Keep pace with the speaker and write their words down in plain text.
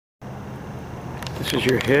This is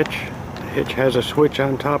your hitch. The hitch has a switch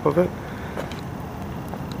on top of it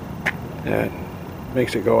that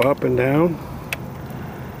makes it go up and down.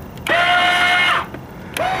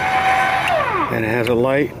 And it has a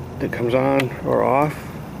light that comes on or off.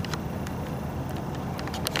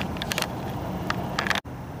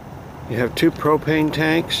 You have two propane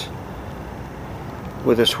tanks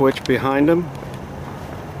with a switch behind them.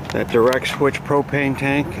 That direct switch propane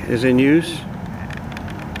tank is in use.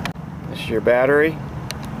 This is your battery.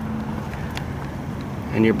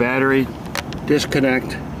 And your battery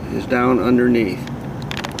disconnect is down underneath.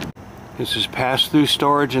 This is pass-through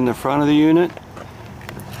storage in the front of the unit.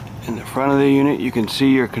 In the front of the unit you can see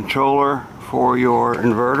your controller for your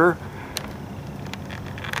inverter.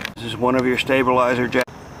 This is one of your stabilizer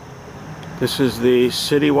jacks. This is the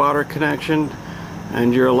city water connection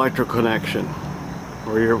and your electrical connection,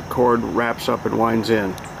 where your cord wraps up and winds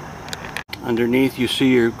in. Underneath you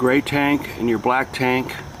see your gray tank and your black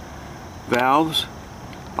tank valves.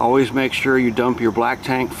 Always make sure you dump your black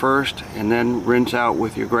tank first and then rinse out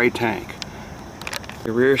with your gray tank.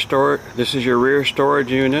 Your rear storage, this is your rear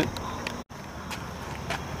storage unit.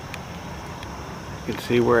 You can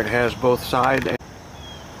see where it has both sides.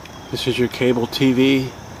 This is your cable TV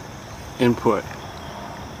input.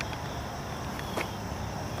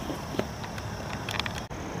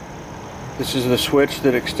 This is the switch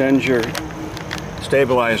that extends your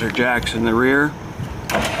stabilizer jacks in the rear.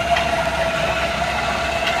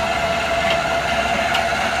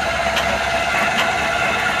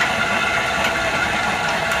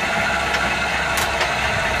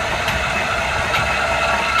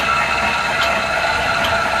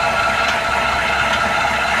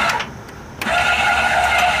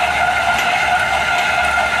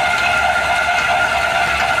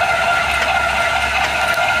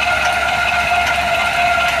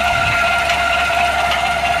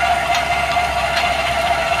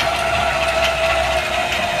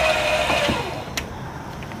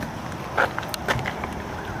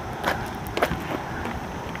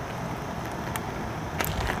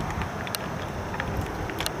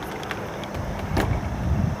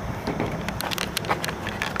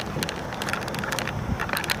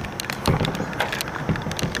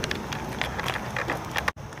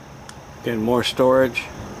 Again, more storage.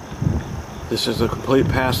 This is a complete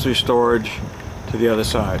pass-through storage to the other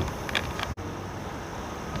side.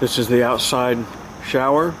 This is the outside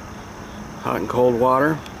shower, hot and cold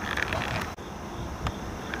water.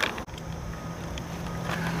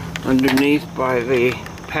 Underneath by the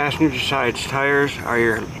passenger side tires are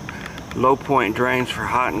your low point drains for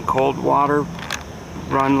hot and cold water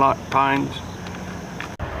run lines.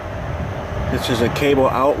 This is a cable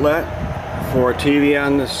outlet for a TV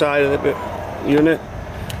on the side of the unit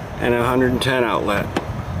and a 110 outlet.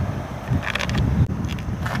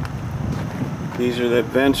 These are the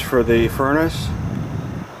vents for the furnace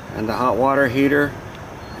and the hot water heater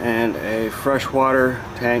and a freshwater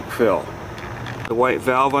tank fill. The white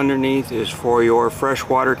valve underneath is for your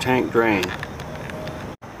freshwater tank drain.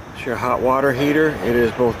 It's your hot water heater. It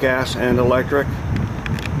is both gas and electric.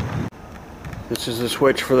 This is the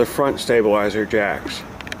switch for the front stabilizer jacks.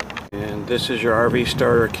 And this is your RV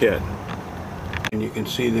starter kit. And you can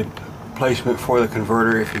see the placement for the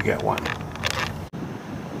converter if you get one.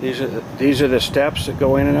 These are the steps that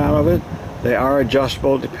go in and out of it. They are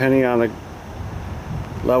adjustable depending on the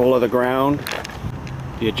level of the ground.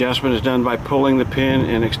 The adjustment is done by pulling the pin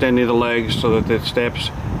and extending the legs so that the steps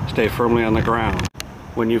stay firmly on the ground.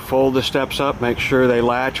 When you fold the steps up, make sure they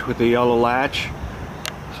latch with the yellow latch,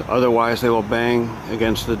 so otherwise they will bang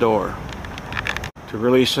against the door. To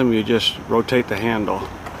release them, you just rotate the handle.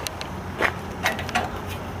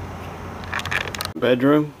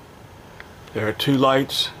 Bedroom. There are two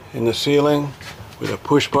lights in the ceiling with a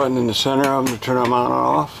push button in the center of them to turn them on and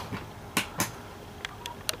off.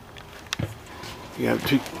 You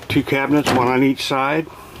have two cabinets, one on each side,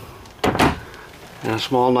 and a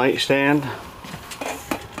small nightstand.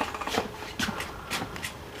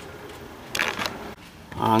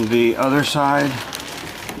 On the other side,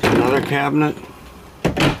 another cabinet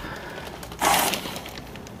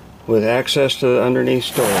with access to the underneath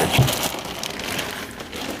storage.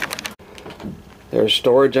 There's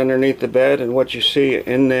storage underneath the bed, and what you see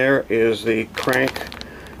in there is the crank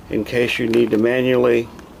in case you need to manually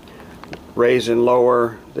raise and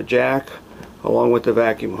lower the jack along with the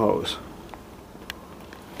vacuum hose.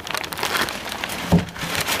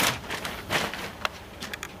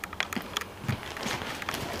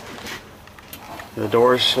 The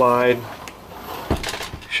doors slide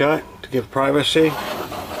shut to give privacy.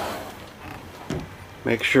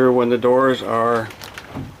 Make sure when the doors are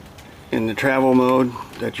in the travel mode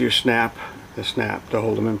that you snap the snap to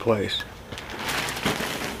hold them in place.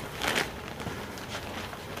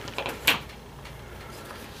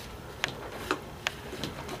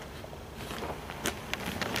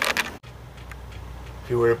 If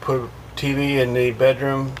you were to put a TV in the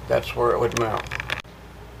bedroom, that's where it would mount.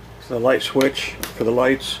 So the light switch for the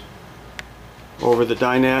lights over the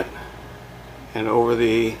dinette and over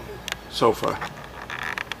the sofa.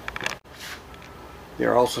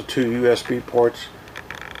 There are also two USB ports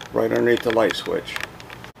right underneath the light switch.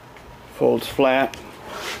 Folds flat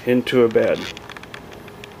into a bed.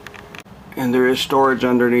 And there is storage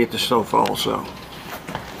underneath the sofa also.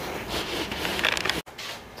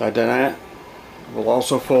 The dinette will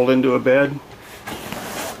also fold into a bed.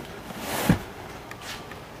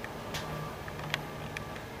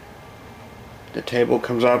 The table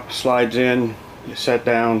comes up, slides in, you set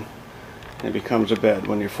down, and it becomes a bed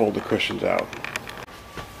when you fold the cushions out.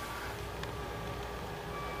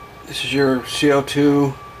 This is your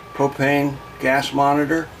CO2 propane gas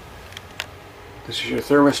monitor. This is your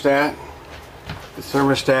thermostat. The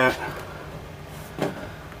thermostat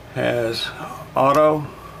has auto,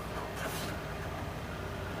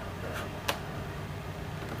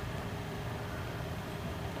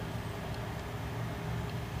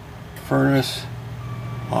 furnace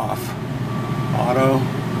off, auto,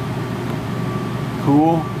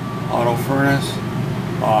 cool, auto furnace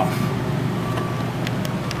off.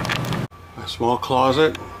 A small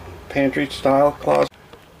closet, pantry style closet.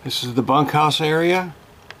 This is the bunkhouse area.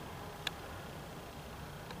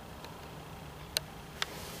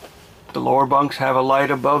 The lower bunks have a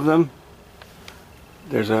light above them.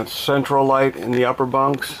 There's a central light in the upper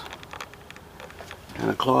bunks and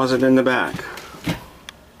a closet in the back.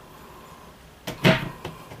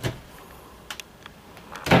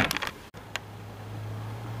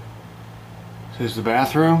 This is the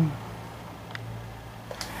bathroom,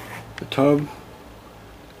 the tub,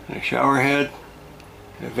 and a shower head,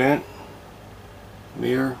 a vent,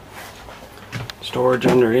 mirror, storage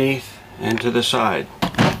underneath and to the side.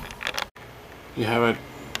 You have a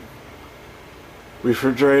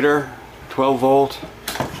refrigerator, 12 volt,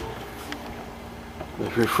 the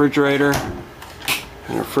refrigerator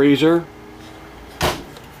and a freezer.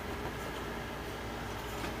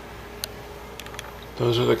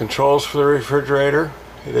 Those are the controls for the refrigerator.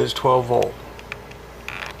 It is 12 volt.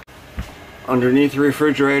 Underneath the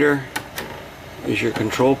refrigerator is your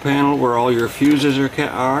control panel where all your fuses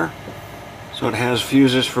are. So it has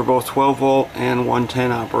fuses for both 12 volt and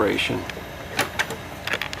 110 operation.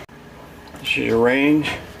 This is your range.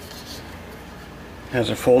 It has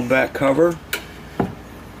a fold back cover.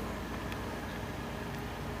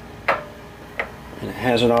 And it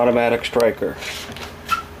has an automatic striker.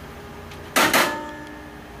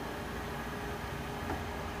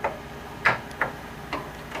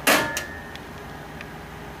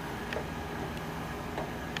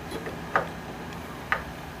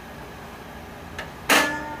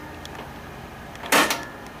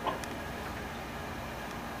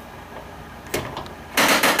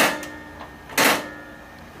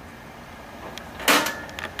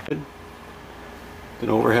 An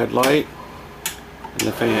overhead light and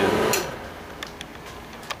the fan,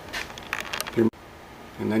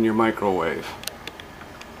 and then your microwave,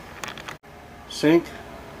 sink,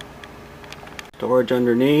 storage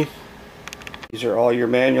underneath. These are all your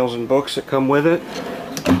manuals and books that come with it.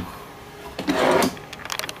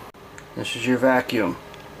 This is your vacuum.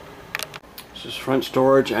 This is front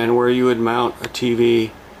storage and where you would mount a TV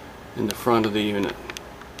in the front of the unit,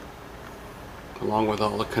 along with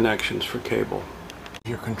all the connections for cable.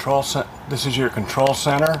 This is your control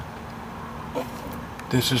center.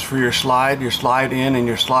 This is for your slide in and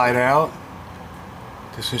your slide out.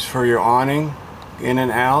 This is for your awning, in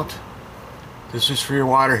and out. This is for your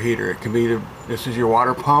water heater. It can be this is your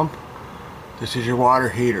water pump. This is your water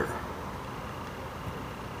heater.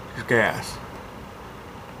 It's gas.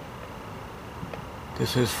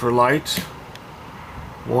 This is for lights.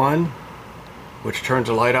 One, which turns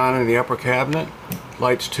the light on in the upper cabinet.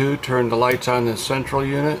 Lights 2 turn the lights on in the central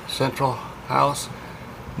unit, central house.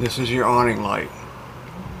 This is your awning light.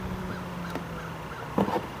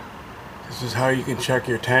 This is how you can check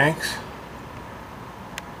your tanks.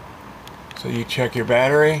 So you check your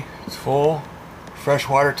battery, it's full.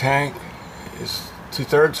 Freshwater tank is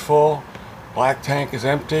 2/3 full. Black tank is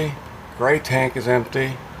empty. Gray tank is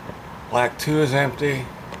empty. Black 2 is empty.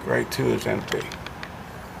 Gray 2 is empty.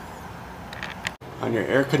 On your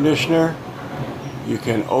air conditioner, you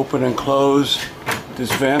can open and close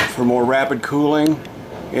this vent for more rapid cooling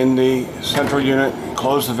in the central unit.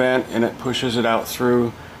 Close the vent and it pushes it out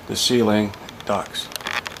through the ceiling ducts.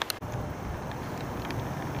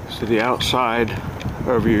 to the outside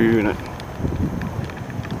of your unit.